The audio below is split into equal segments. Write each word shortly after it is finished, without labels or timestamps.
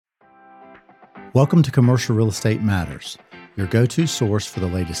Welcome to Commercial Real Estate Matters, your go-to source for the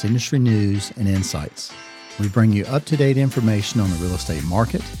latest industry news and insights. We bring you up-to-date information on the real estate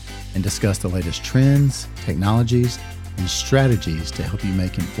market and discuss the latest trends, technologies, and strategies to help you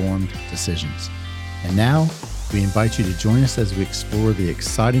make informed decisions. And now, we invite you to join us as we explore the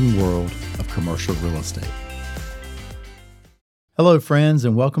exciting world of commercial real estate. Hello, friends,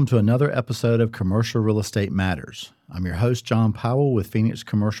 and welcome to another episode of Commercial Real Estate Matters. I'm your host, John Powell with Phoenix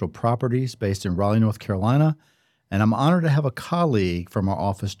Commercial Properties based in Raleigh, North Carolina, and I'm honored to have a colleague from our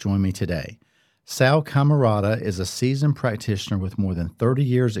office join me today. Sal Camarada is a seasoned practitioner with more than 30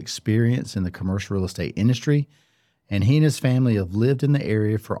 years experience in the commercial real estate industry, and he and his family have lived in the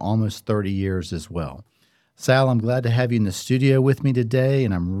area for almost 30 years as well. Sal, I'm glad to have you in the studio with me today,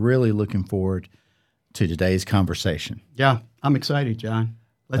 and I'm really looking forward to today's conversation. Yeah, I'm excited, John.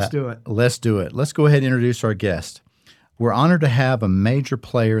 Let's do it. Let's do it. Let's go ahead and introduce our guest. We're honored to have a major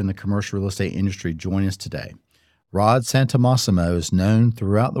player in the commercial real estate industry join us today. Rod Santomassimo is known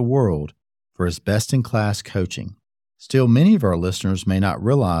throughout the world for his best-in-class coaching. Still, many of our listeners may not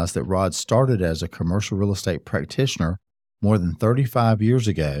realize that Rod started as a commercial real estate practitioner more than 35 years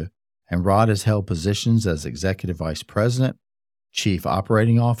ago, and Rod has held positions as Executive Vice President, Chief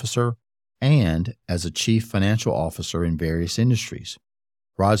Operating Officer, and as a Chief Financial Officer in various industries.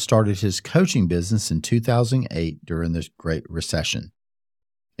 Rod started his coaching business in 2008 during the Great Recession.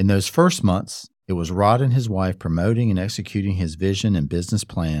 In those first months, it was Rod and his wife promoting and executing his vision and business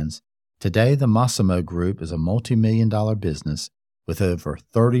plans. Today, the Massimo Group is a multi-million-dollar business with over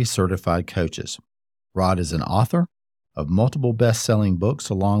 30 certified coaches. Rod is an author of multiple best-selling books,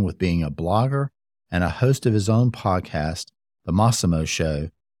 along with being a blogger and a host of his own podcast, The Massimo Show,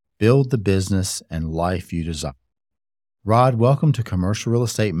 Build the Business and Life You Desire. Rod, welcome to Commercial Real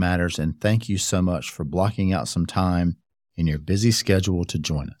Estate Matters, and thank you so much for blocking out some time in your busy schedule to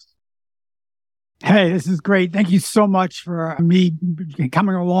join us. Hey, this is great. Thank you so much for me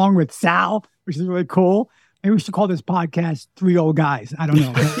coming along with Sal, which is really cool. Maybe we should call this podcast Three Old Guys. I don't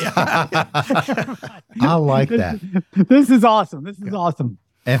know. I like that. This is awesome. This is awesome.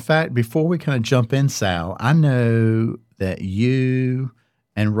 In fact, before we kind of jump in, Sal, I know that you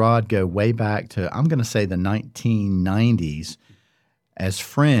and Rod go way back to, I'm going to say, the 1990s as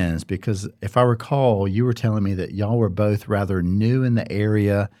friends, because if I recall, you were telling me that y'all were both rather new in the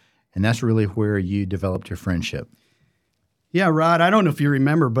area, and that's really where you developed your friendship. Yeah, Rod, I don't know if you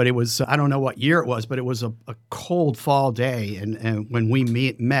remember, but it was, I don't know what year it was, but it was a cold fall day. And when we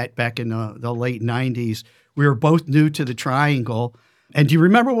met back in the late 90s, we were both new to the Triangle. And do you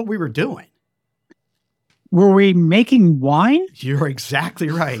remember what we were doing? Were we making wine? You're exactly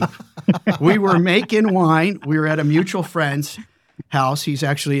right. We were making wine. We were at a mutual friend's house. He's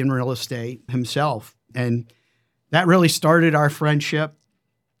actually in real estate himself. And that really started our friendship.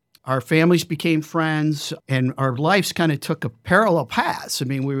 Our families became friends, and our lives kind of took a parallel paths. I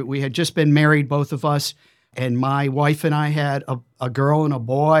mean, we had just been married, both of us, and my wife and I had a girl and a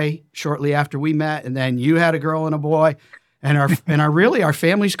boy shortly after we met, and then you had a girl and a boy. And our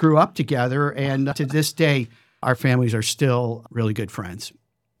families grew up together, and to this day, our families are still really good friends.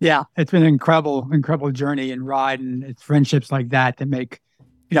 Yeah, it's been an incredible journey and ride, and it's friendships like that make,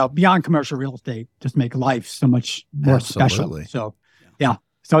 beyond commercial real estate, just make life so much more special. So, yeah.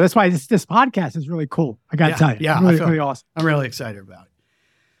 So that's why this podcast is really cool. I got to tell you, it's really awesome. I'm really excited about it.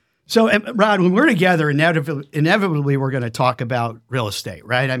 So, Rod, when we're together, inevitably we're going to talk about real estate,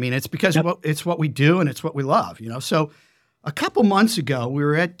 right? I mean, it's because it's what we do and it's what we love, So, a couple months ago, we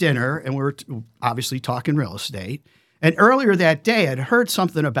were at dinner and we were obviously talking real estate. And earlier that day, I'd heard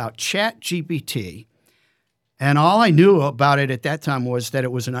something about ChatGPT. And all I knew about it at that time was that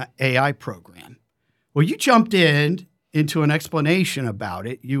it was an AI program. Well, you jumped into an explanation about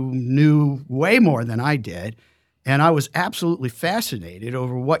it. You knew way more than I did. And I was absolutely fascinated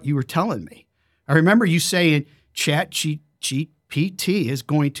over what you were telling me. I remember you saying ChatGPT is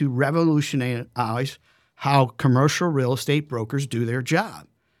going to revolutionize how commercial real estate brokers do their job.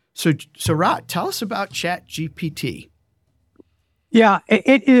 So Rod, tell us about ChatGPT. Yeah,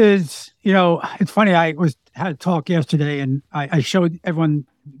 it is, it's funny. I had a talk yesterday and I showed everyone,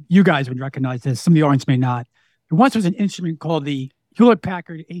 you guys would recognize this, some of the audience may not. There once was an instrument called the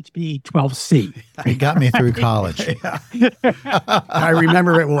Hewlett-Packard HB12C. It got me through college. I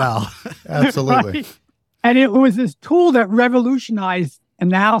remember it well. Absolutely. Right? And it was this tool that revolutionized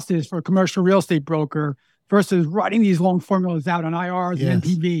analysis for a commercial real estate broker versus writing these long formulas out on IRs and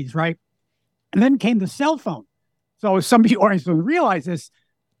NPVs, right? And then came the cell phone. So some of the audience don't realize this.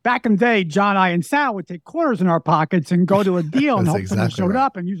 Back in the day, John, I, and Sal would take quarters in our pockets and go to a deal and hope someone showed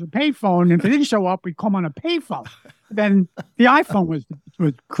up and use a payphone. And if they didn't show up, we'd call them on a payphone. Then the iPhone was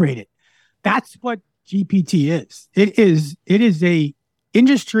created. That's what GPT is. It is a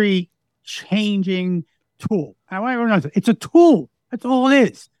industry changing tool. I want everyone to know it's a tool. That's all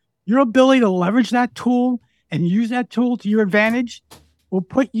it is. Your ability to leverage that tool and use that tool to your advantage will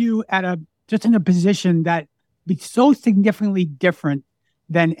put you just in a position that be so significantly different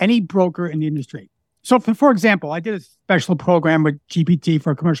than any broker in the industry. So, for example, I did a special program with GPT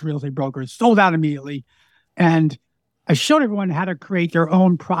for commercial real estate brokers, sold out immediately, and I showed everyone how to create their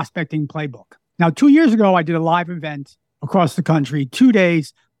own prospecting playbook. Now, 2 years ago, I did a live event across the country, 2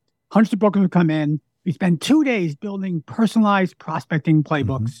 days, hundreds of brokers would come in. We spent 2 days building personalized prospecting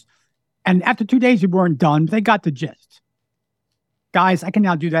playbooks. And after 2 days, we weren't done. They got the gist. Guys, I can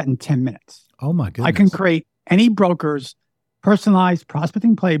now do that in 10 minutes. Oh, my goodness. I can create any broker's personalized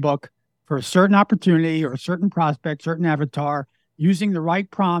prospecting playbook for a certain opportunity or a certain prospect, certain avatar, using the right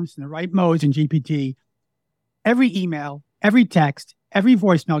prompts and the right modes in GPT. Every email, every text, every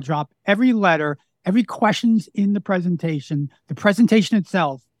voicemail drop, every letter, every questions in the presentation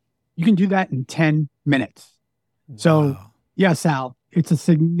itself, you can do that in 10 minutes. Wow. So, yeah, Sal, it's a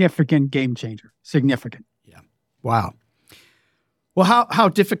significant game changer. Significant. Yeah. Wow. Well, how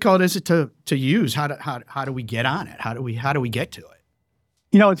difficult is it to use? How do we get on it? How do we get to it?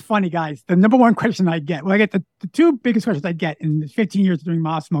 You know, it's funny, guys. The number one question I get, I get the two biggest questions I get in the 15 years of doing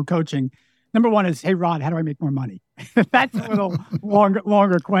Massimo coaching. Number one is, hey, Rod, how do I make more money? That's a little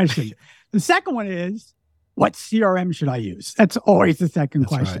longer question. The second one is, what CRM should I use? That's always the second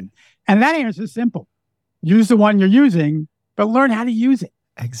question. Right. And that answer is simple. Use the one you're using, but learn how to use it.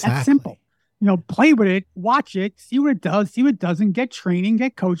 Exactly. That's simple. You know, play with it, watch it, see what it does, see what it doesn't, get training,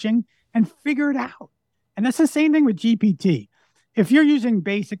 get coaching, and figure it out. And that's the same thing with GPT. If you're using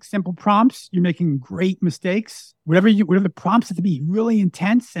basic, simple prompts, you're making great mistakes. Whatever the prompts have to be really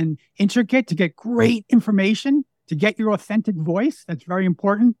intense and intricate to get great information, to get your authentic voice. That's very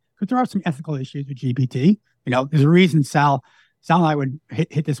important because there are some ethical issues with GPT. You know, there's a reason Sal and I would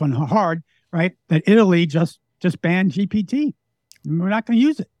hit this one hard, right? That Italy just banned GPT. We're not going to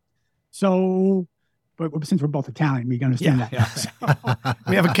use it. So, but since we're both Italian, we can understand that. Yeah. So,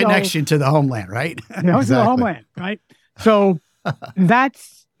 we have a connection to the homeland, right? Yeah, exactly. To the homeland, right? So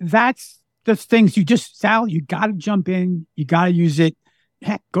that's the things Sal, you got to jump in. You got to use it.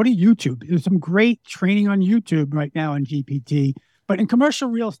 Heck, go to YouTube. There's some great training on YouTube right now on GPT. But in commercial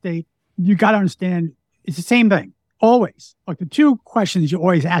real estate, you got to understand it's the same thing. Always. Like the two questions you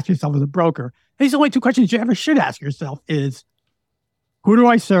always ask yourself as a broker, these are the only two questions you ever should ask yourself is, who do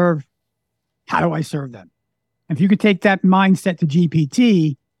I serve? How do I serve them? And if you could take that mindset to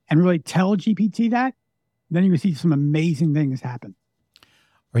GPT and really tell GPT that, then you can see some amazing things happen.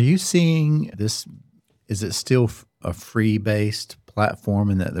 Are you seeing this? Is it still a free-based platform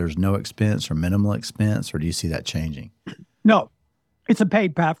in that there's no expense or minimal expense, or do you see that changing? No, it's a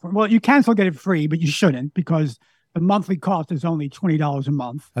paid platform. Well, you can still get it free, but you shouldn't because the monthly cost is only $20 a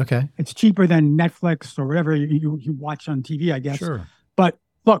month. Okay. It's cheaper than Netflix or whatever you watch on TV, I guess. Sure. But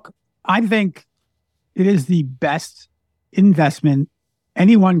look, I think it is the best investment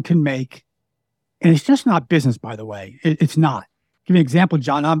anyone can make. And it's just not business, by the way. It's not. Give me an example,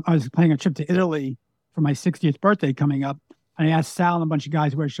 John. I was planning a trip to Italy for my 60th birthday coming up. And I asked Sal and a bunch of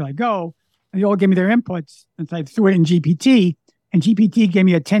guys, where should I go? And they all gave me their inputs. And so I threw it in GPT. And GPT gave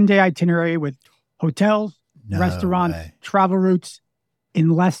me a 10-day itinerary with hotels, restaurants, travel routes in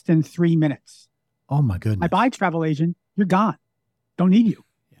less than 3 minutes. Oh, my goodness. I buy travel agent. You're gone. Don't need you.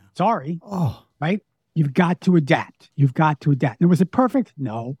 Yeah. Sorry. Oh. Right? You've got to adapt. You've got to adapt. And was it perfect?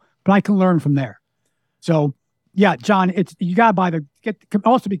 No. But I can learn from there. So, yeah, John, you got to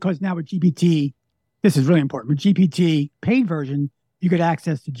also because now with GPT, this is really important. With GPT paid version, you get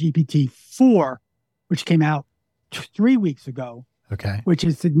access to GPT-4, which came out 3 weeks ago. Okay. Which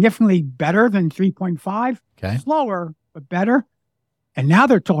is significantly better than 3.5. Okay. Slower, but better. And now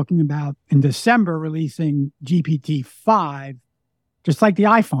they're talking about in December releasing GPT-5, just like the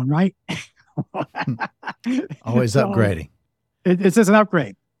iPhone, right? Always upgrading. It's just an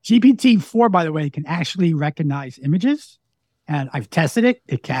upgrade. GPT-4, by the way, can actually recognize images. And I've tested it.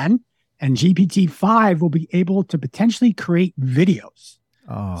 It can. And GPT-5 will be able to potentially create videos.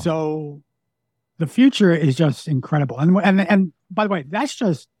 Oh. So the future is just incredible. And by the way, that's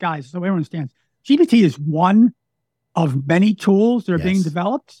just, guys, so everyone understands, GPT is one of many tools that are being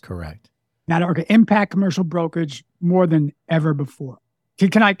developed. Correct. Now that are going to impact commercial brokerage more than ever before.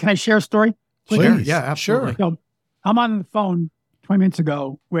 Can I share a story? Please. Yeah, absolutely. So I'm on the phone 20 minutes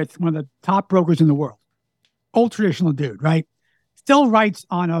ago with one of the top brokers in the world. Old traditional dude, right? Still writes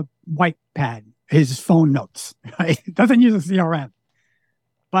on a white pad his phone notes, right? Doesn't use a CRM.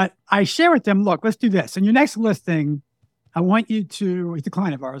 But I share with them, look, let's do this. In your next listing, I want you to, it's a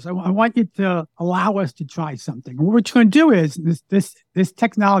client of ours, I want you to allow us to try something. And what we're going to do is this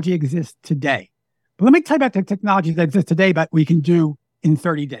technology exists today. But let me tell you about the technology that exists today, but we can do in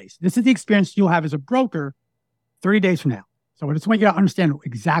 30 days. This is the experience you'll have as a broker 30 days from now. So I just want you to understand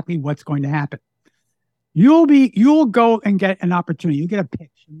exactly what's going to happen. You'll go and get an opportunity. You get a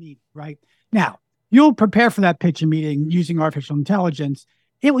pitch, a meeting, right? Now, you'll prepare for that pitch and meeting using artificial intelligence.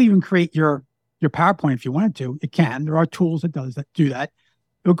 It will even create your PowerPoint if you wanted to. It can. There are tools that do that.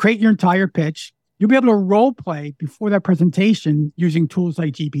 It'll create your entire pitch. You'll be able to role play before that presentation using tools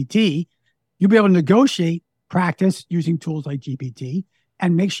like GPT. You'll be able to negotiate, practice using tools like GPT,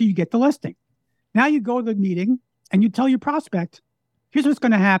 and make sure you get the listing. Now you go to the meeting and you tell your prospect, here's what's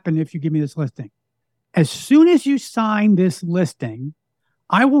going to happen if you give me this listing. As soon as you sign this listing,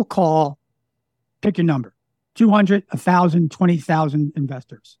 I will call, pick your number, 200, 1,000, 20,000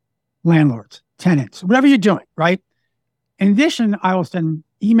 investors, landlords, tenants, whatever you're doing, right? In addition, I will send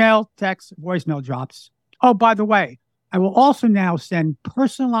email, text, voicemail drops. Oh, by the way, I will also now send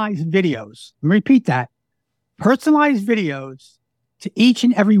personalized videos. Let me repeat that. Personalized videos to each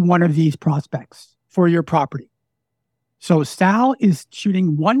and every one of these prospects for your property. So Sal is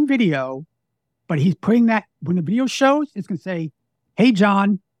shooting one video, but he's putting that, when the video shows, it's going to say, hey,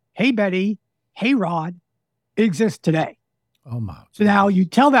 John, hey, Betty, hey, Rod, it exists today. Oh, my. So now you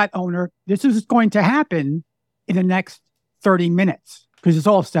tell that owner, this is going to happen in the next 30 minutes because it's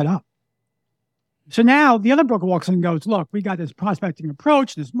all set up. So now the other broker walks in and goes, look, we got this prospecting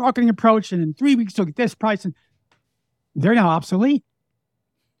approach, this marketing approach, and in 3 weeks you'll get this price. And they're now obsolete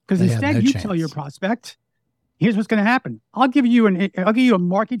because instead you tell your prospect, here's what's going to happen. I'll give you a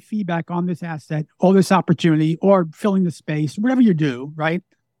market feedback on this asset or this opportunity or filling the space, whatever you do, right?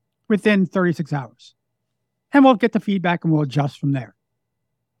 Within 36 hours. And we'll get the feedback and we'll adjust from there.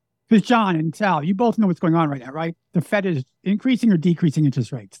 Because John and Sal, you both know what's going on right now, right? The Fed is increasing or decreasing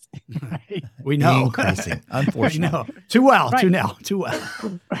interest rates. Right? We know. Increasing, unfortunately. Too well, right. too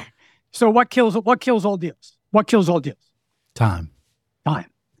well. So what kills all deals? What kills all deals? Time.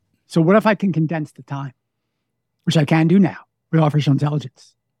 So what if I can condense the time? Which I can do now with artificial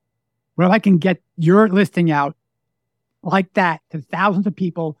intelligence. What if I can get your listing out like that to thousands of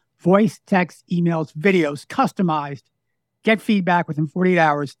people, voice, text, emails, videos, customized, get feedback within 48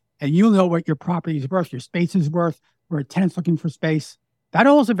 hours, and you'll know what your property is worth, your space is worth, where a tenant's looking for space. That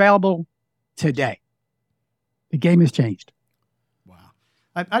all is available today. The game has changed. Wow.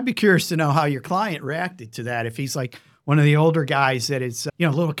 I'd be curious to know how your client reacted to that. If he's like one of the older guys that is, a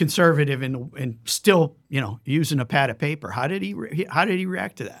little conservative and still, using a pad of paper. How did he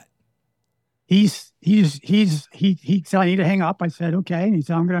react to that? He said, I need to hang up. I said, okay. And he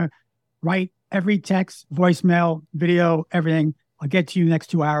said, I'm going to write every text, voicemail, video, everything. I'll get to you in the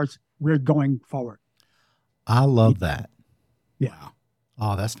next 2 hours. We're going forward. I love that. Yeah.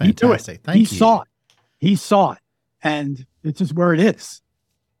 Oh, that's fantastic. Thank you. He saw it. And it's just where it is.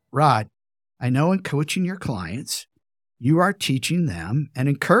 Rod, I know in coaching your clients, you are teaching them and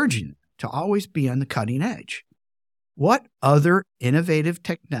encouraging them to always be on the cutting edge. What other innovative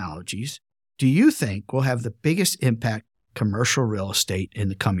technologies do you think will have the biggest impact commercial real estate in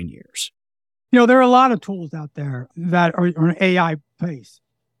the coming years? There are a lot of tools out there that are an AI place.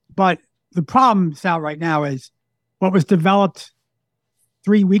 But the problem, Sal, right now is what was developed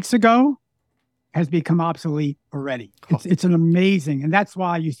 3 weeks ago has become obsolete already. It's an amazing, and that's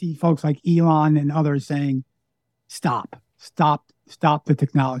why you see folks like Elon and others saying, stop the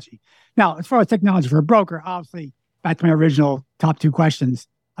technology. Now, as far as technology for a broker, obviously, back to my original top two questions,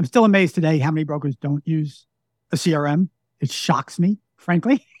 I'm still amazed today how many brokers don't use a CRM. It shocks me,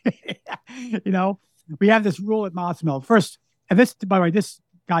 frankly. We have this rule at Massimo. First, and this, by the way, this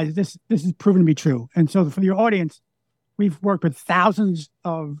is proven to be true. And so for your audience, we've worked with thousands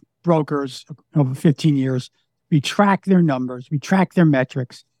of brokers over 15 years. We track their numbers. We track their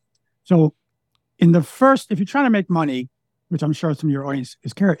metrics. So if you're trying to make money, which I'm sure some of your audience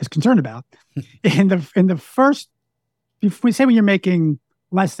is concerned about, in the first, if we say when you're making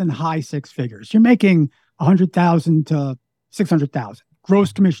less than high six figures, you're making 100,000 to 600,000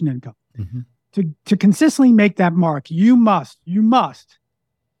 gross commission income. Mm-hmm. To consistently make that mark, you must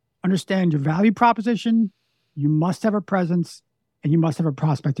understand your value proposition. You must have a presence, and you must have a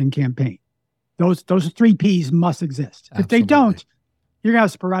prospecting campaign. Those 3 Ps must exist. Absolutely. If they don't, you're gonna have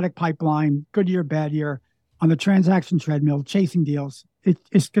a sporadic pipeline, good year, bad year, on the transaction treadmill, chasing deals. You're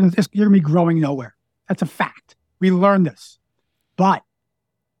gonna be growing nowhere. That's a fact. We learned this. But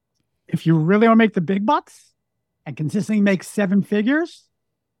if you really want to make the big bucks and consistently make 7 figures,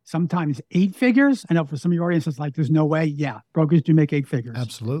 sometimes 8 figures. I know for some of your audiences, like, there's no way. Yeah, brokers do make 8 figures.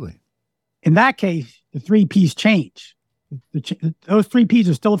 Absolutely. In that case, the 3 Ps change. Those three P's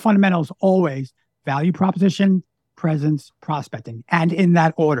are still the fundamentals always: value proposition, presence, prospecting, and in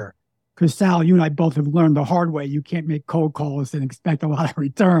that order. Because Sal, you and I both have learned the hard way. You can't make cold calls and expect a lot of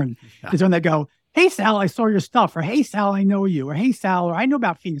return. Because when they go, hey, Sal, I saw your stuff, or hey, Sal, I know you, or hey, Sal, or I know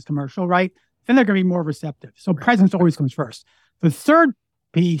about Phoenix Commercial, right? Then they're going to be more receptive. So presence always comes first. The third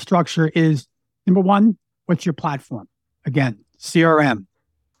P structure is, number one, what's your platform? Again, CRM,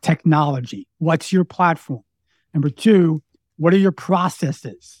 technology. What's your platform? Number two, what are your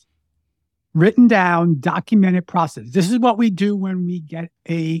processes? Written down, documented process. This is what we do when we get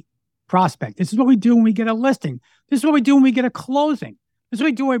a prospect. This is what we do when we get a listing. This is what we do when we get a closing. This is what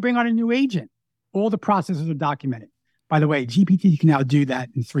we do when we bring on a new agent. All the processes are documented. By the way, GPT can now do that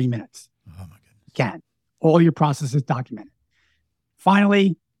in 3 minutes. Oh, my goodness. Can. All your processes documented.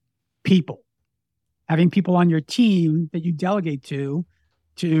 Finally, people. Having people on your team that you delegate to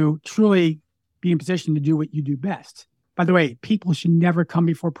truly be in position to do what you do best. By the way, people should never come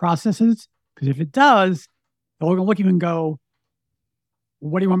before processes, because if it does, they're going to look at you and go,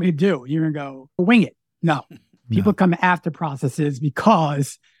 what do you want me to do? You're going to go, wing it. No. People come after processes,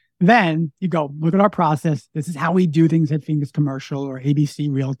 because then you go, look at our process. This is how we do things at Phoenix Commercial or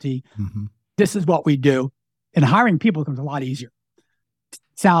ABC Realty. Mm-hmm. This is what we do. And hiring people becomes a lot easier.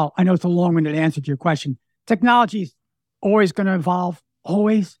 Sal, I know it's a long-winded answer to your question. Technology is always going to evolve,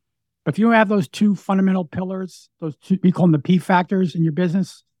 always. But if you don't have those two fundamental pillars, those two, we call them the P factors in your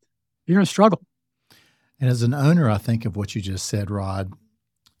business, you're going to struggle. And as an owner, I think of what you just said, Rod.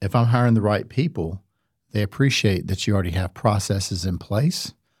 If I'm hiring the right people, they appreciate that you already have processes in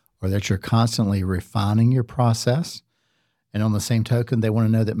place, or that you're constantly refining your process. And on the same token, they want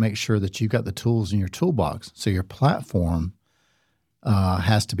to know that, make sure that you've got the tools in your toolbox. So your platform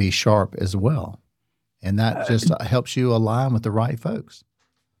has to be sharp as well. And that just helps you align with the right folks.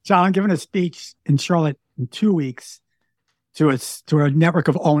 John, I'm giving a speech in Charlotte in 2 weeks to a network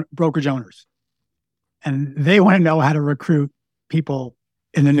of brokerage owners. And they want to know how to recruit people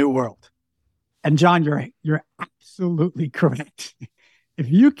in the new world. And John, you're absolutely correct. If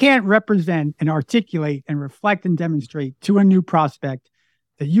you can't represent and articulate and reflect and demonstrate to a new prospect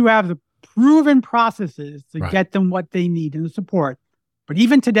that you have the proven processes to get them what they need and the support. But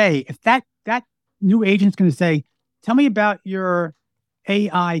even today, if that new agent's going to say, tell me about your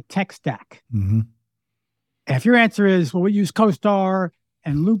AI tech stack. Mm-hmm. And if your answer is, well, we use CoStar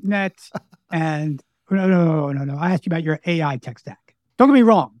and LoopNet and no. I asked you about your AI tech stack. Don't get me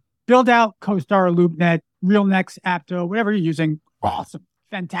wrong. Build out CoStar, LoopNet, RealNext, Apto, whatever you're using. Awesome.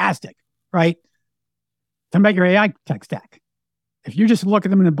 Fantastic. Right? Tell me about your AI tech stack. If you just look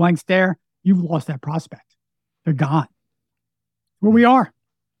at them in a blank stare, you've lost that prospect. They're gone. Where we are.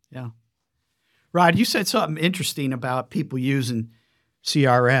 Yeah. Rod, you said something interesting about people using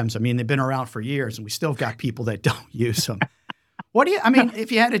CRMs. I mean, they've been around for years, and we still got people that don't use them.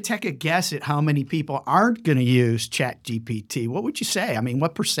 If you had to take a guess at how many people aren't going to use ChatGPT, what would you say? I mean,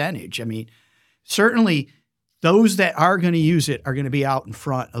 what percentage? I mean, certainly those that are going to use it are going to be out in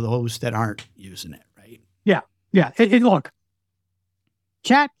front of those that aren't using it, right? Yeah. Yeah. Look,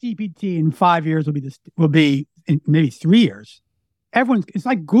 ChatGPT in 5 years will be in maybe 3 years. It's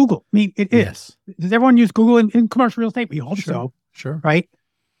like Google. I mean, it is. Does everyone use Google in commercial real estate? We hope so. Sure. Right?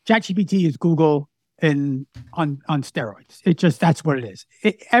 ChatGPT is Google on steroids. That's what it is.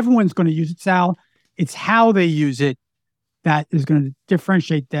 Everyone's going to use it, Sal. It's how they use it that is going to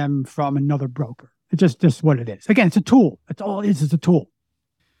differentiate them from another broker. It's just what it is. Again, it's a tool. That's all it is. It's a tool.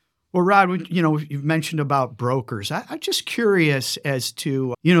 Well, Rod, you've mentioned about brokers. I'm just curious as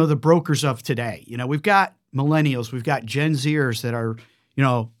to, the brokers of today. We've got millennials, we've got Gen Zers that are,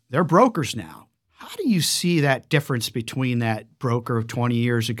 they're brokers now. How do you see that difference between that broker of 20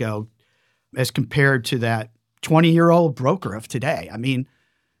 years ago as compared to that 20-year-old broker of today? I mean,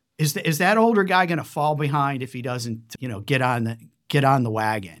 is that older guy going to fall behind if he doesn't, get on the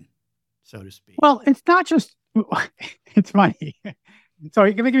wagon, so to speak? Well, it's not just, it's funny. So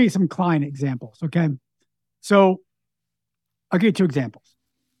let me give you some client examples, okay? So I'll give you 2 examples.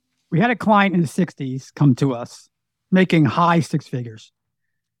 We had a client in the 60s come to us making high 6 figures.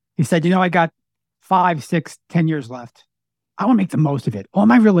 He said, I got 5, 6, 10 years left. I want to make the most of it. All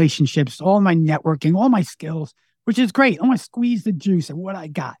my relationships, all my networking, all my skills, which is great. I want to squeeze the juice of what I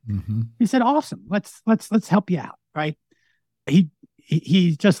got. Mm-hmm. He said, awesome. Let's help you out, right?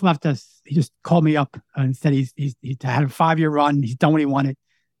 He just left us. He just called me up and said he had a 5-year run. He's done what he wanted.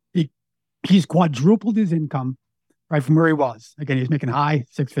 He's quadrupled his income right from where he was. Again, he's making high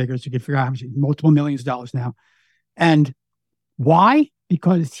 6 figures. You can figure out how much, multiple millions of dollars now. And why?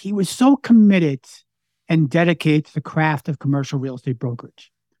 Because he was so committed and dedicated to the craft of commercial real estate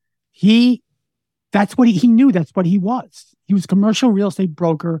brokerage. He That's what he knew. That's what he was. He was a commercial real estate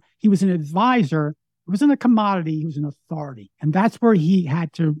broker. He was an advisor. He wasn't a commodity. He was an authority. And that's where he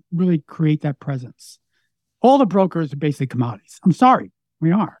had to really create that presence. All the brokers are basically commodities. I'm sorry,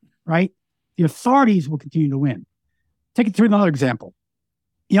 we are, right? The authorities will continue to win. Take it to another example.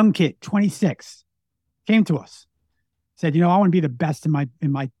 Young kid, 26, came to us, said, I want to be the best in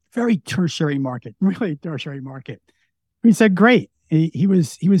my very tertiary market, really tertiary market. We said, great. He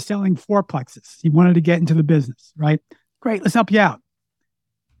was selling fourplexes. He wanted to get into the business, right? Great, let's help you out.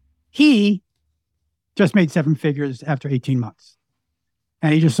 He just made 7 figures after 18 months.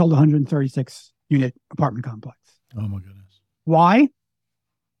 And he just sold a 136 unit apartment complex. Oh my goodness. Why?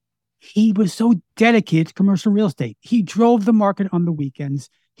 He was so dedicated to commercial real estate. He drove the market on the weekends.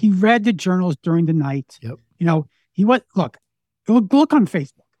 He read the journals during the night. Yep. He was, look on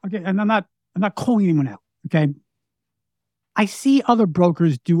Facebook. Okay. And I'm not calling anyone out. Okay. I see other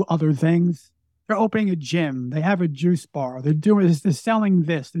brokers do other things. They're opening a gym. They have a juice bar. They're selling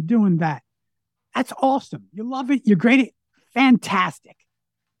this. They're doing that. That's awesome. You love it. You're great at it. Fantastic.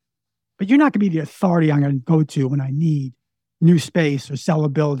 But you're not going to be the authority I'm going to go to when I need new space or sell a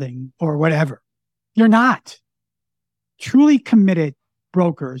building or whatever. You're not. Truly committed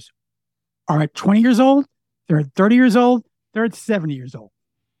brokers are at 20 years old. They're at 30 years old. They're at 70 years old.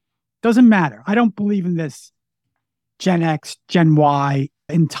 Doesn't matter. I don't believe in this Gen X, Gen Y,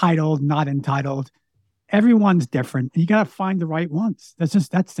 entitled, not entitled. Everyone's different. You got to find the right ones. That's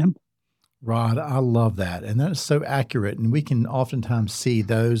just that simple. Rod, I love that. And that is so accurate. And we can oftentimes see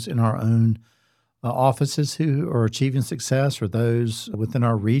those in our own offices who are achieving success or those within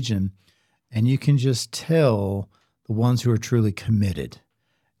our region. And you can just tell the ones who are truly committed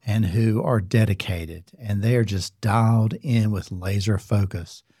and who are dedicated, and they are just dialed in with laser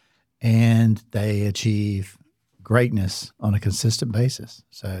focus, and they achieve greatness on a consistent basis.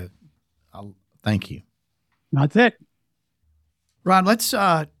 So thank you. That's it. Rod, let's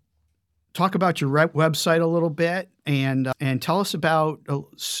talk about your website a little bit and tell us about,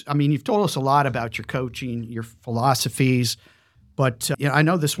 you've told us a lot about your coaching, your philosophies, but I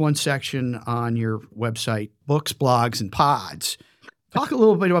know this one section on your website, books, blogs, and pods. Talk a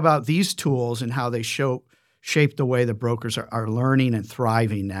little bit about these tools and how they shape the way the brokers are learning and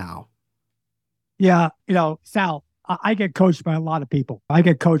thriving now. Yeah. Sal, I get coached by a lot of people. I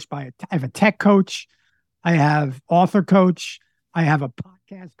get coached I have a tech coach. I have author coach. I have a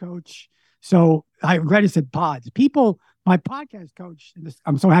podcast coach. So I already said pods. My podcast coach,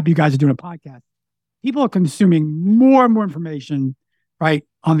 I'm so happy you guys are doing a podcast. People are consuming more and more information, right,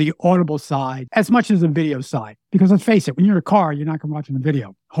 on the audible side as much as the video side. Because let's face it, when you're in a car, you're not going to watch the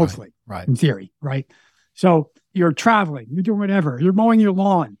video, hopefully, right. In theory, right? So you're traveling, you're doing whatever, you're mowing your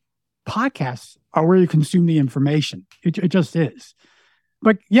lawn. Podcasts are where you consume the information. It just is.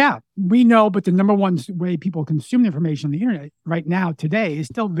 But yeah, we know, but the number one way people consume the information on the internet right now today is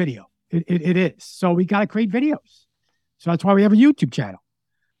still video. It is. So we got to create videos. So that's why we have a YouTube channel.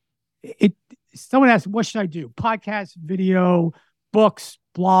 Someone asked, what should I do? Podcast, video, books,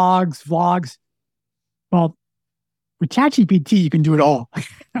 blogs, vlogs. Well, with ChatGPT, you can do it all.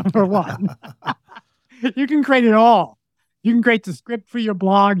 Number one. You can create it all. You can create the script for your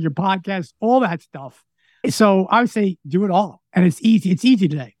blog, your podcast, all that stuff. So I would say do it all. And it's easy. It's easy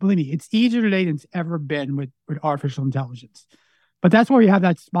today. Believe me, it's easier today than it's ever been with artificial intelligence. But that's why we have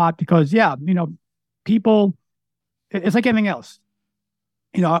that spot because, people, it's like anything else.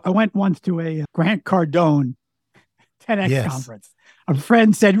 I went once to a Grant Cardone 10X conference. A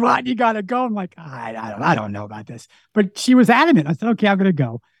friend said, Rod, you got to go. I'm like, I don't know about this. But she was adamant. I said, okay, I'm going to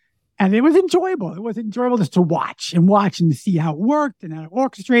go. And it was enjoyable. It was enjoyable just to watch and see how it worked and how to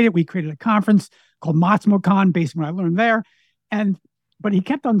orchestrate it. We created a conference called MassimoCon based on what I learned there. But he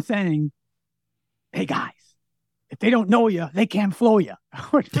kept on saying, hey, guys, if they don't know you, they can't flow you,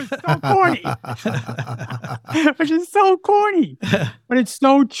 which was so corny. Which is so corny. But it's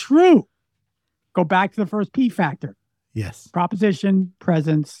so true. Go back to the first P factor. Yes. Proposition,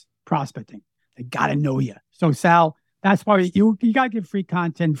 presence, prospecting. They got to know you. So, Sal, that's why you got to give free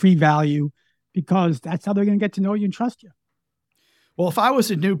content, free value, because that's how they're going to get to know you and trust you. Well, if I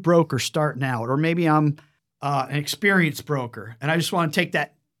was a new broker starting out, or maybe I'm an experienced broker, and I just want to take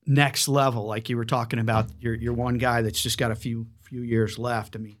that next level, like you were talking about, you're one guy that's just got a few years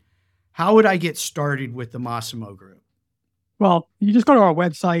left. How would I get started with the Massimo Group? Well, you just go to our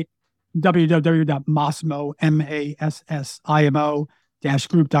website,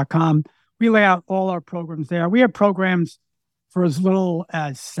 www.massimo-group.com. We lay out all our programs there. We have programs for as little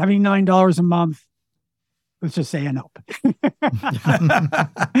as $79 a month. Let's just say an up.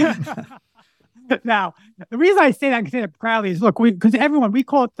 Now, the reason I say that proudly is, look, because we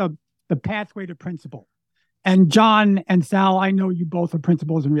call it the the pathway to principal. And John and Sal, I know you both are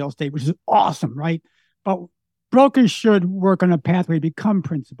principals in real estate, which is awesome, right? But brokers should work on a pathway to become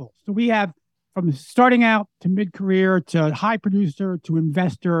principals. So we have from starting out to mid-career to high producer to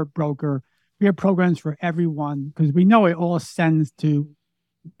investor broker. We have programs for everyone because we know it all ascends to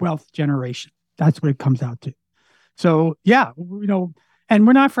wealth generation. That's what it comes out to. So yeah, and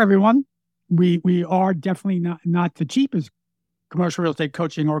we're not for everyone. We are definitely not the cheapest commercial real estate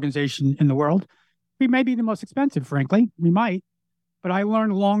coaching organization in the world. We may be the most expensive, frankly. We might. But I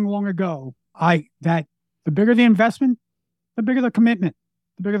learned long ago that the bigger the investment, the bigger the commitment.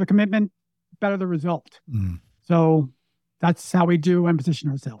 The bigger the commitment, the better the result. So that's how we do and position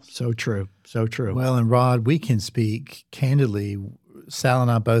ourselves. So true. So true. Well, and Rod, we can speak candidly. Sal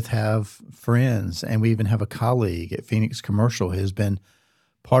and I both have friends, and we even have a colleague at Phoenix Commercial who's been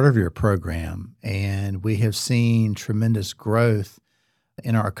part of your program. And we have seen tremendous growth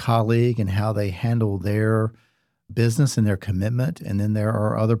in our colleague and how they handle their business and their commitment. And then there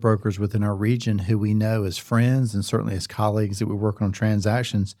are other brokers within our region who we know as friends and certainly as colleagues that we work on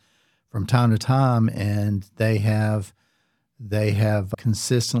transactions from time to time. And they have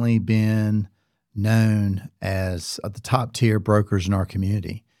consistently been known as the top tier brokers in our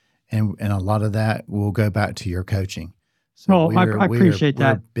community. And a lot of that will go back to your coaching. So I appreciate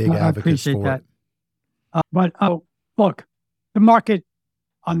that. We're big advocates for it. But look, the market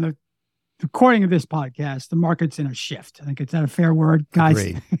on the recording of this podcast, the market's in a shift. I think it's a fair word, guys.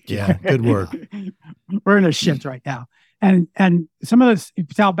 Agreed. Yeah, good word. We're in a shift right now. And some of this,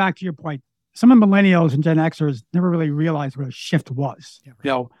 Sal, back to your point, some of millennials and Gen Xers never really realized what a shift was. Yeah,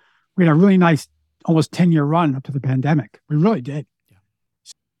 right. We had a really nice, almost 10-year run up to the pandemic. We really did. Yeah.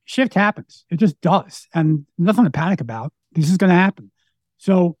 Shift happens. It just does. And nothing to panic about. This is going to happen.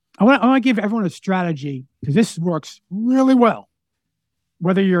 So I want to give everyone a strategy because this works really well.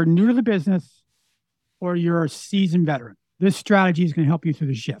 Whether you're new to the business or you're a seasoned veteran, this strategy is going to help you through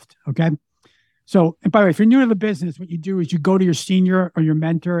the shift. Okay. So, and by the way, if you're new to the business, what you do is you go to your senior or your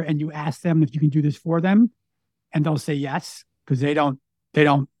mentor and you ask them if you can do this for them, and they'll say yes because they don't.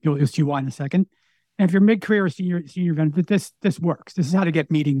 You'll see why in a second. And if you're mid-career or senior veteran, this works. This is how to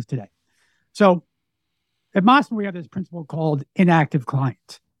get meetings today. So, at Mossman, we have this principle called inactive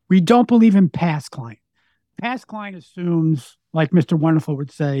client. We don't believe in past client. Past client assumes, like Mr. Wonderful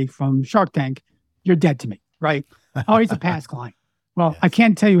would say from Shark Tank, you're dead to me, right? Oh, he's a past client. Well, yes. I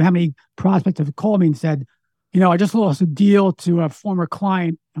can't tell you how many prospects have called me and said, I just lost a deal to a former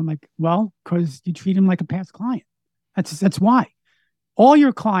client. I'm like, well, because you treat him like a past client. That's why. All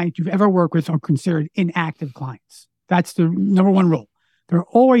your clients you've ever worked with are considered inactive clients. That's the number one rule. They're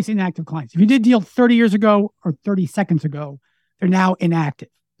always inactive clients. If you did a deal 30 years ago or 30 seconds ago, they're now inactive.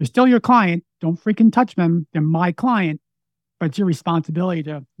 They're still your client. Don't freaking touch them. They're my client, but it's your responsibility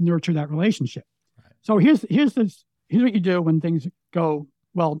to nurture that relationship. Right. So here's what you do when things go,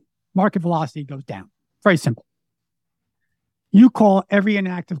 well, market velocity goes down. Very simple. You call every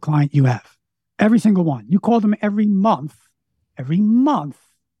inactive client you have, every single one. You call them every month,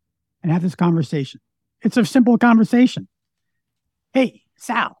 and have this conversation. It's a simple conversation. Hey,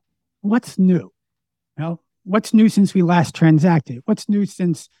 Sal, what's new? What's new since we last transacted? What's new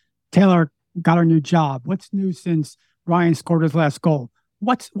since Taylor got her new job? What's new since Ryan scored his last goal?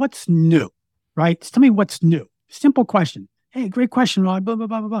 What's new, right? Just tell me what's new. Simple question. Hey, great question, Rod, blah, blah,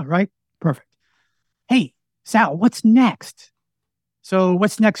 blah, blah, blah, right? Perfect. Hey, Sal, what's next? So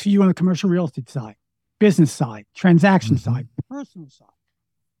what's next for you on the commercial real estate side, business side, transaction side, personal side?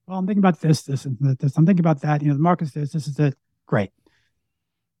 Well, I'm thinking about this, and this. I'm thinking about that. The market's this is it. Great.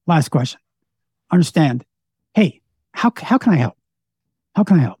 Last question. Understand. Hey, how can I help? How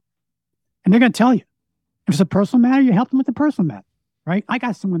can I help? And they're going to tell you. If it's a personal matter, you help them with the personal matter, right? I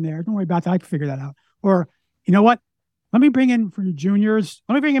got someone there. Don't worry about that. I can figure that out. Or, you know what? Let me bring in for your juniors.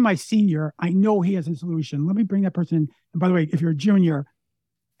 Let me bring in my senior. I know he has a solution. Let me bring that person in. And by the way, if you're a junior,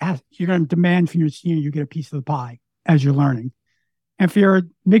 you're going to demand from your senior, you get a piece of the pie as you're learning. And if you're a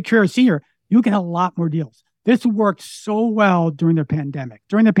mid-career senior, you'll get a lot more deals. This worked so well during the pandemic.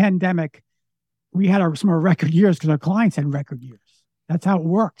 During the pandemic, we had some of our record years because our clients had record years. That's how it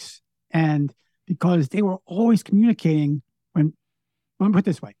works. And because they were always communicating let me put it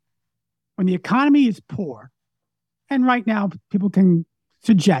this way. When the economy is poor, and right now people can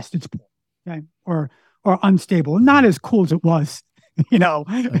suggest it's poor, okay, or unstable, not as cool as it was, a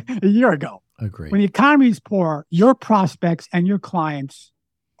year ago. Agree. When the economy is poor, your prospects and your clients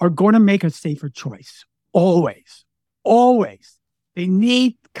are going to make a safer choice. Always. They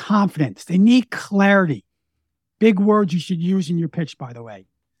need confidence. They need clarity. Big words you should use in your pitch, by the way.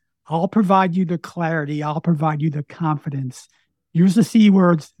 I'll provide you the clarity. I'll provide you the confidence. Use the C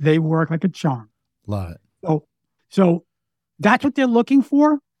words. They work like a charm. Love it. So that's what they're looking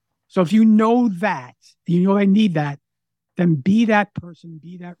for. So if you know that, you know they need that, then be that person,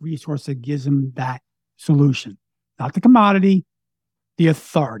 be that resource that gives them that solution. Not the commodity, the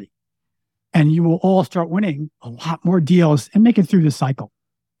authority. And you will all start winning a lot more deals and make it through the cycle,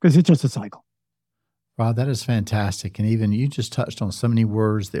 because it's just a cycle. Rod, that is fantastic. And even you just touched on so many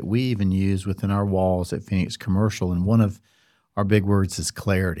words that we even use within our walls at Phoenix Commercial. And one of our big words is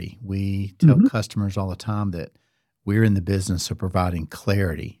clarity. We tell customers all the time that we're in the business of providing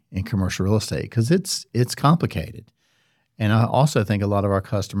clarity in commercial real estate because it's complicated. And I also think a lot of our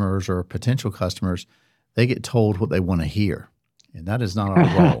customers or potential customers, they get told what they want to hear. And that is not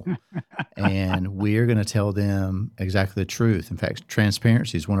our role. And we're going to tell them exactly the truth. In fact,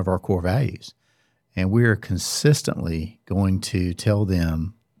 transparency is one of our core values. And we are consistently going to tell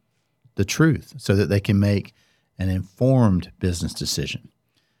them the truth so that they can make an informed business decision.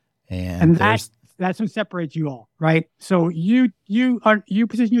 And that's what separates you all, right? So you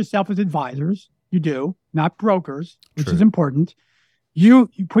position yourself as advisors. You do, not brokers, which is important. You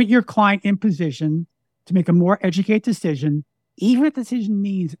put your client in position to make a more educated decision, even if the decision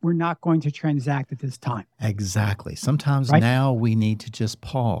means we're not going to transact at this time. Exactly. Sometimes now we need to just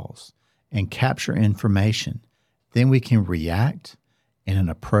pause and capture information. Then we can react in an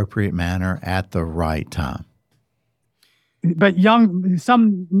appropriate manner at the right time. But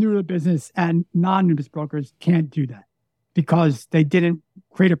some new to business and non-new business brokers can't do that because they didn't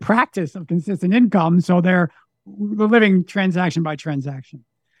create a practice of consistent income. So they're living transaction by transaction.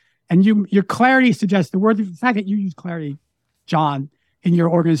 And your clarity suggests the fact that you use clarity, John, in your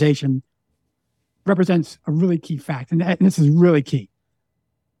organization represents a really key fact. And this is really key.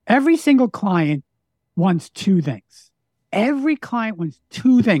 Every single client wants two things. Every client wants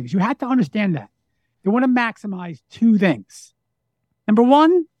two things. You have to understand that. They want to maximize two things. Number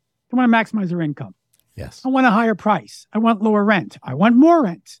one, they want to maximize their income. Yes. I want a higher price. I want lower rent. I want more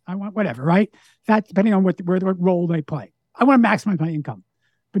rent. I want whatever, right? That's depending on what role they play. I want to maximize my income.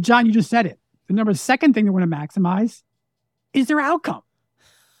 But John, you just said it. The second thing they want to maximize is their outcome.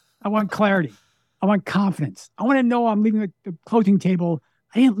 I want clarity. I want confidence. I want to know I'm leaving the closing table.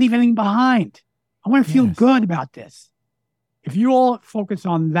 I didn't leave anything behind. I want to feel good about this. If you all focus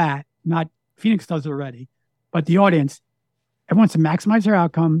on that, not Phoenix does it already, but the audience, everyone wants to maximize their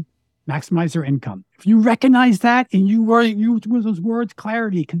outcome, maximize their income. If you recognize that and you use those words,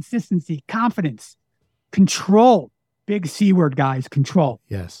 clarity, consistency, confidence, control, big C word, guys, control.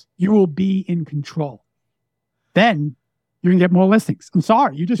 Yes. You will be in control. Then you're going to get more listings. I'm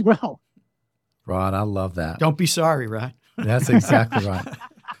sorry, you just will. Rod, I love that. Don't be sorry, Rod. That's exactly right.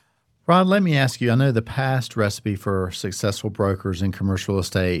 Rod, let me ask you, I know the past recipe for successful brokers in commercial real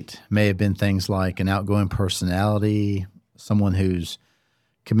estate may have been things like an outgoing personality, someone who's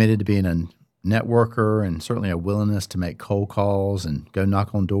committed to being a networker, and certainly a willingness to make cold calls and go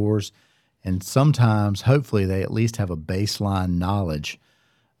knock on doors. And sometimes, hopefully, they at least have a baseline knowledge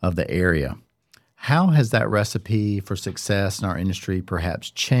of the area. How has that recipe for success in our industry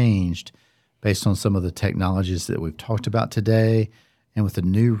perhaps changed based on some of the technologies that we've talked about today and with the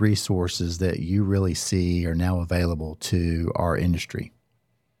new resources that you really see are now available to our industry?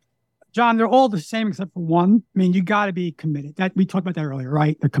 John, they're all the same except for one. I mean, you got to be committed. We talked about that earlier,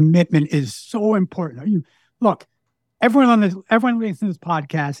 right? The commitment is so important. Look, everyone listening to this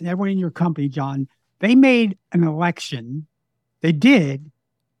podcast and everyone in your company, John, they made an election. They did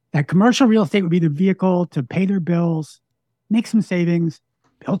that commercial real estate would be the vehicle to pay their bills, make some savings,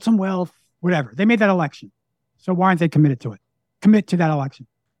 build some wealth, whatever. They made that election. So why aren't they committed to it? Commit to that election.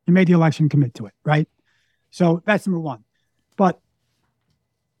 You made the election, commit to it, right? So that's number one. But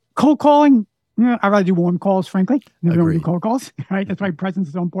cold calling, I'd rather do warm calls, frankly. Never want to do cold calls, right? That's why presence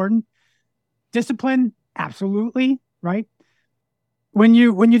is so important. Discipline, absolutely, right? When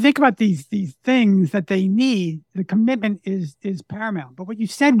you think about these things that they need, the commitment is paramount. But what you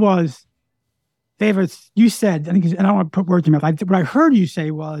said was, you said, I think, and I don't want to put words in your mouth. What I heard you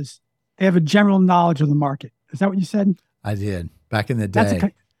say was they have a general knowledge of the market. Is that what you said? I did back in the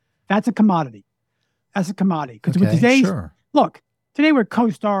day. That's a commodity. That's a commodity. Because with today's, look, today we're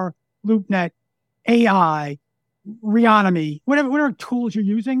CoStar, LoopNet, AI, Reonomy, whatever tools you're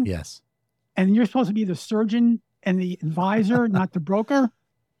using. Yes. And you're supposed to be the surgeon and the advisor, not the broker.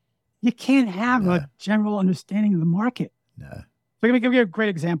 You can't have a general understanding of the market. No. So let me give you a great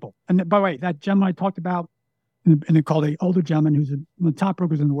example. And by the way, that gentleman I talked about, and they called an older gentleman who's one of the top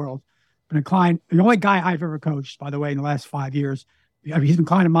brokers in the world, been a client, the only guy I've ever coached, by the way, in the last 5 years. He's been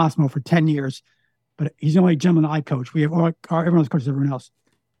client of Massimo for 10 years, but he's the only gentleman I coach. We have everyone else coaches everyone else.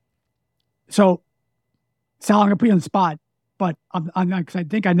 So, Sal, I'm going to put you on the spot, but I'm not, because I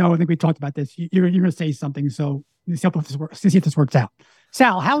think I know. I think we talked about this. You're going to say something, so let's see if this works out.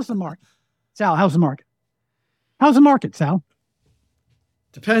 Sal, how's the market? Sal, how's the market? How's the market, Sal?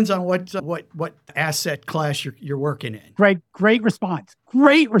 Depends on what asset class you're working in. Great response.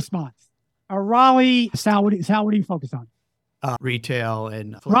 Great response. Raleigh, Sal, what do you focus on? Retail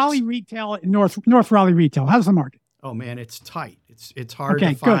and Raleigh retail and North Raleigh retail. How's the market? Oh man, it's tight. It's hard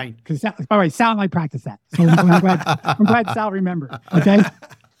to find. Because by the way, Sal and I practice that. So I'm glad Sal remembered. Okay.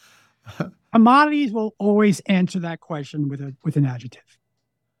 Commodities will always answer that question with an adjective.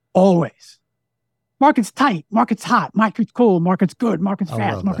 Always. Market's tight. Market's hot. Market's cool. Market's good. Market's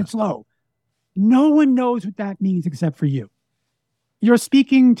fast. Market's low. No one knows what that means except for you. You're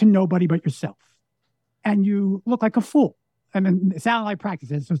speaking to nobody but yourself, and you look like a fool. And then Sal and I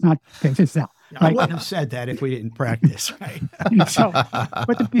practice it, so it's not it's Sal. Right? I wouldn't have said that if we didn't practice, right?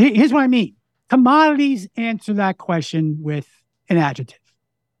 Here's what I mean. Commodities answer that question with an adjective.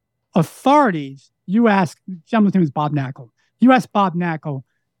 Authorities, you ask, gentleman's name is Bob Knackle. You ask Bob Knackle,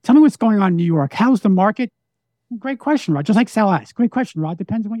 tell me what's going on in New York. How's the market? Great question, Rod. Just like Sal asked. Great question, Rod.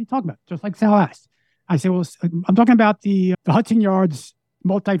 Depends on what you're talking about. Just like Sal asked. I say, well, I'm talking about the Hudson Yards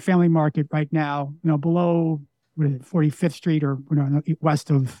multifamily market right now, below 45th Street or west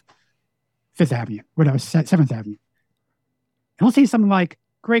of 5th Avenue, whatever, 7th Avenue. And he'll say something like,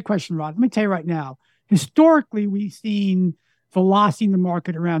 great question, Rod. Let me tell you right now, historically, we've seen velocity in the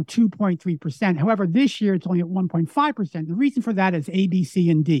market around 2.3%. However, this year, it's only at 1.5%. The reason for that is A, B, C,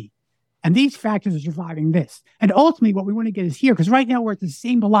 and D. And these factors are driving this. And ultimately, what we want to get is here, because right now we're at the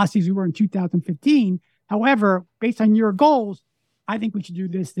same velocities we were in 2015. However, based on your goals, I think we should do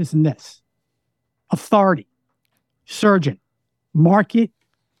this, this, and this. Authority, surgeon, market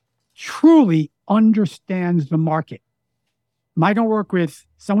truly understands the market. I don't work with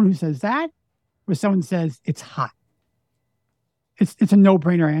someone who says that, or someone who says it's hot. It's a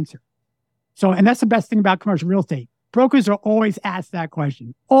no-brainer answer. So, and that's the best thing about commercial real estate. Brokers are always asked that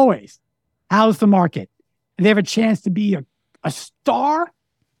question. Always. How's the market? And they have a chance to be a star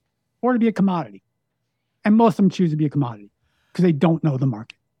or to be a commodity. And most of them choose to be a commodity because they don't know the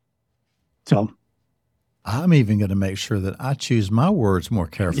market. So I'm even going to make sure that I choose my words more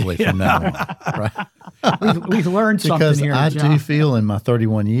carefully from now on. Right? We've learned something because here, I John. do feel in my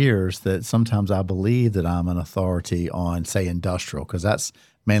 31 years that sometimes I believe that I'm an authority on, say, industrial, because that's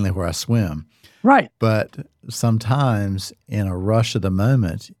mainly where I swim. Right. But sometimes in a rush of the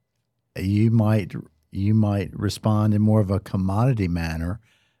moment, you might respond in more of a commodity manner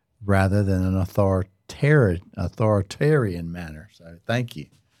rather than an authoritarian manner. So thank you.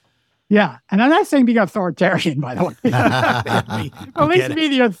 Yeah. And I'm not saying being authoritarian, by the way. At least be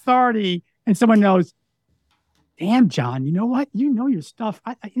the authority and someone knows, damn, John, you know what? You know your stuff.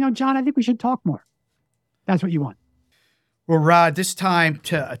 John, I think we should talk more. That's what you want. Well, Rod, this time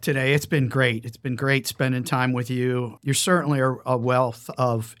today, it's been great. It's been great spending time with you. You're certainly a wealth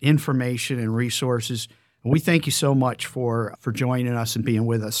of information and resources. And we thank you so much for joining us and being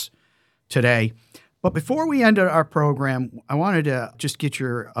with us today. But before we end our program, I wanted to just get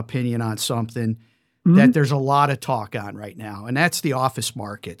your opinion on something that there's a lot of talk on right now, and that's the office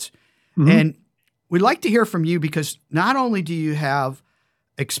markets. And we'd like to hear from you because not only do you have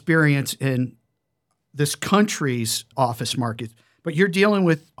experience in this country's office market, but you're dealing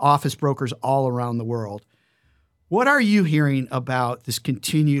with office brokers all around the world. What are you hearing about this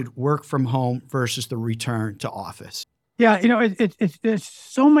continued work from home versus the return to office? Yeah, there's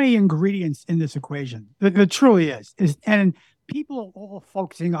so many ingredients in this equation. There truly is. And people are all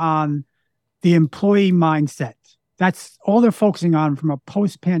focusing on the employee mindset. That's all they're focusing on from a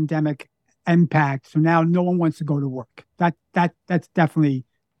post-pandemic impact. So now no one wants to go to work. That's definitely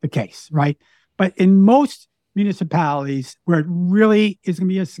the case, right? But in most municipalities where it really is going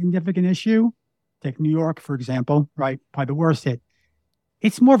to be a significant issue, take New York, for example, right? Probably the worst hit.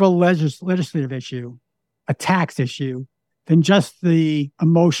 It's more of a legislative issue, a tax issue, than just the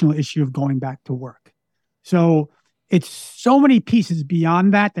emotional issue of going back to work. So it's so many pieces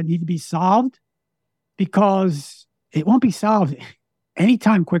beyond that need to be solved because it won't be solved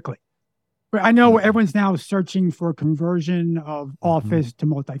anytime quickly. I know everyone's now searching for a conversion of office to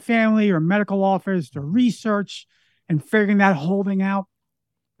multifamily or medical office to research and figuring that whole thing out.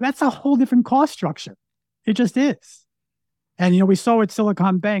 That's a whole different cost structure. It just is. And, we saw at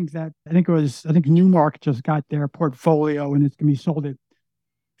Silicon Bank that I think Newmark just got their portfolio and it's going to be sold at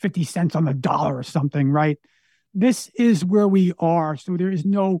 50 cents on the dollar or something, right? This is where we are. So there is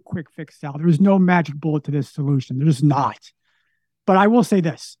no quick fix out. There is no magic bullet to this solution. There's not. But I will say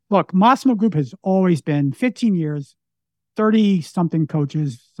this. Look, Massimo Group has always been 15 years, 30-something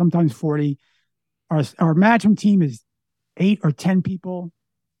coaches, sometimes 40. Our management team is 8 or 10 people.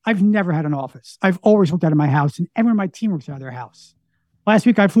 I've never had an office. I've always worked out of my house, and everyone on my team works out of their house. Last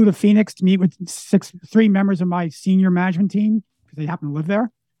week, I flew to Phoenix to meet with 3 members of my senior management team because they happen to live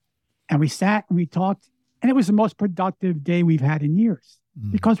there. And we sat and we talked, and it was the most productive day we've had in years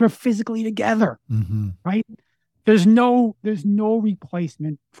because we're physically together, right? There's no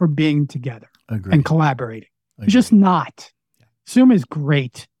replacement for being together and collaborating. It's just not. Zoom is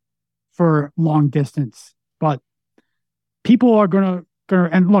great for long distance, but people are gonna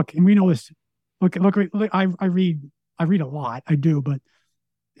and look, and we know this. Look. I read a lot. I do, but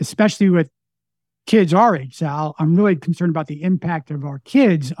especially with kids our age, Sal, I'm really concerned about the impact of our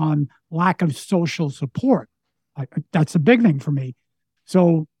kids on lack of social support. That's a big thing for me.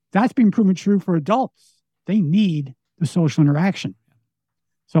 So that's been proven true for adults. They need the social interaction.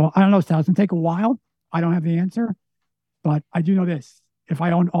 So I don't know, Sal, it's going to take a while. I don't have the answer, but I do know this. If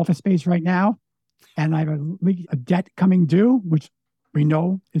I own office space right now and I have a debt coming due, which we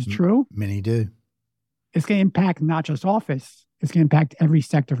know is true. Many do. It's going to impact not just office. It's going to impact every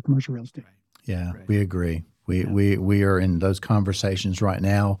sector of commercial real estate. Yeah, we agree. We are in those conversations right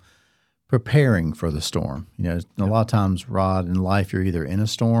now, preparing for the storm. You know, a lot of times, Rod, in life, you're either in a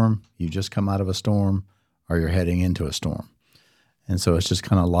storm, you just come out of a storm, or you're heading into a storm. And so it's just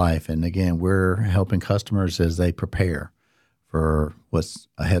kind of life. And again, we're helping customers as they prepare for what's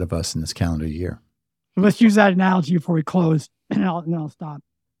ahead of us in this calendar year. So let's use that analogy before we close, and I'll stop.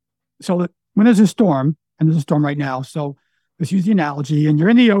 So when there's a storm, and there's a storm right now, so let's use the analogy, and you're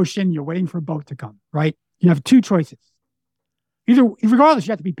in the ocean, you're waiting for a boat to come, right? You have 2 choices. Regardless,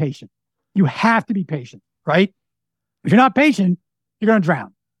 you have to be patient. You have to be patient, right? If you're not patient, you're going to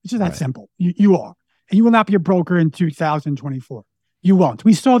drown. It's just that simple. You are. And you will not be a broker in 2024. You won't.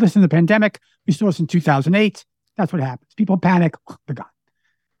 We saw this in the pandemic. We saw this in 2008. That's what happens. People panic. They're gone.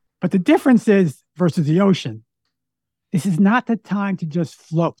 But the difference is, versus the ocean, this is not the time to just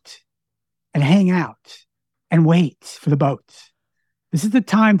float and hang out and wait for the boat. This is the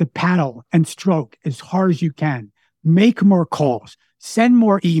time to paddle and stroke as hard as you can. Make more calls. Send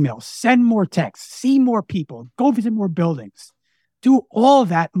more emails. Send more texts. See more people. Go visit more buildings. Do all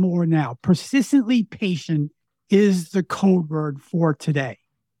that more now. Persistently patient is the code word for today.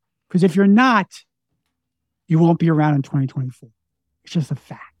 Because if you're not, you won't be around in 2024. It's just a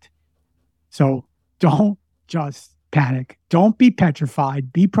fact. So don't just panic. Don't be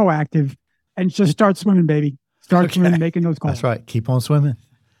petrified. Be proactive and just start swimming, baby. Start swimming, making those calls. That's right. Keep on swimming.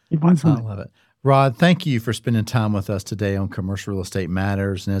 Keep on swimming. I love it. Rod, thank you for spending time with us today on Commercial Real Estate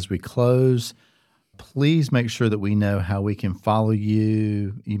Matters. And as we close, please make sure that we know how we can follow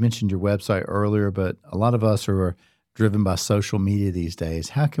you. You mentioned your website earlier, but a lot of us are driven by social media these days.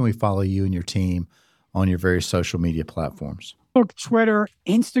 How can we follow you and your team on your various social media platforms? Facebook, Twitter,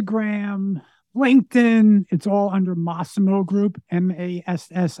 Instagram, LinkedIn. It's all under Massimo Group,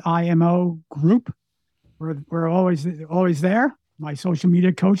 Massimo Group. We're always there. My social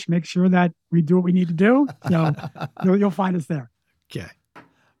media coach makes sure that we do what we need to do. So you'll find us there. Okay.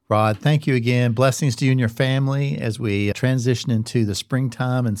 Rod, thank you again. Blessings to you and your family as we transition into the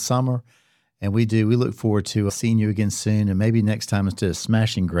springtime and summer. And we look forward to seeing you again soon. And maybe next time, instead of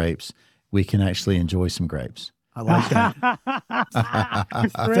smashing grapes, we can actually enjoy some grapes. I like that.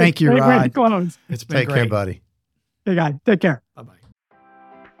 Thank you, Rod. It's been Take great. care, buddy. Hey, guys. Take care. Bye-bye.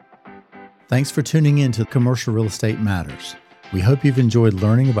 Thanks for tuning in to Commercial Real Estate Matters. We hope you've enjoyed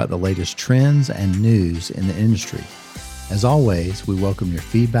learning about the latest trends and news in the industry. As always, we welcome your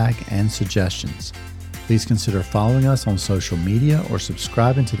feedback and suggestions. Please consider following us on social media or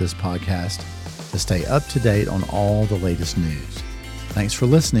subscribing to this podcast to stay up to date on all the latest news. Thanks for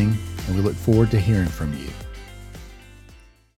listening, and we look forward to hearing from you.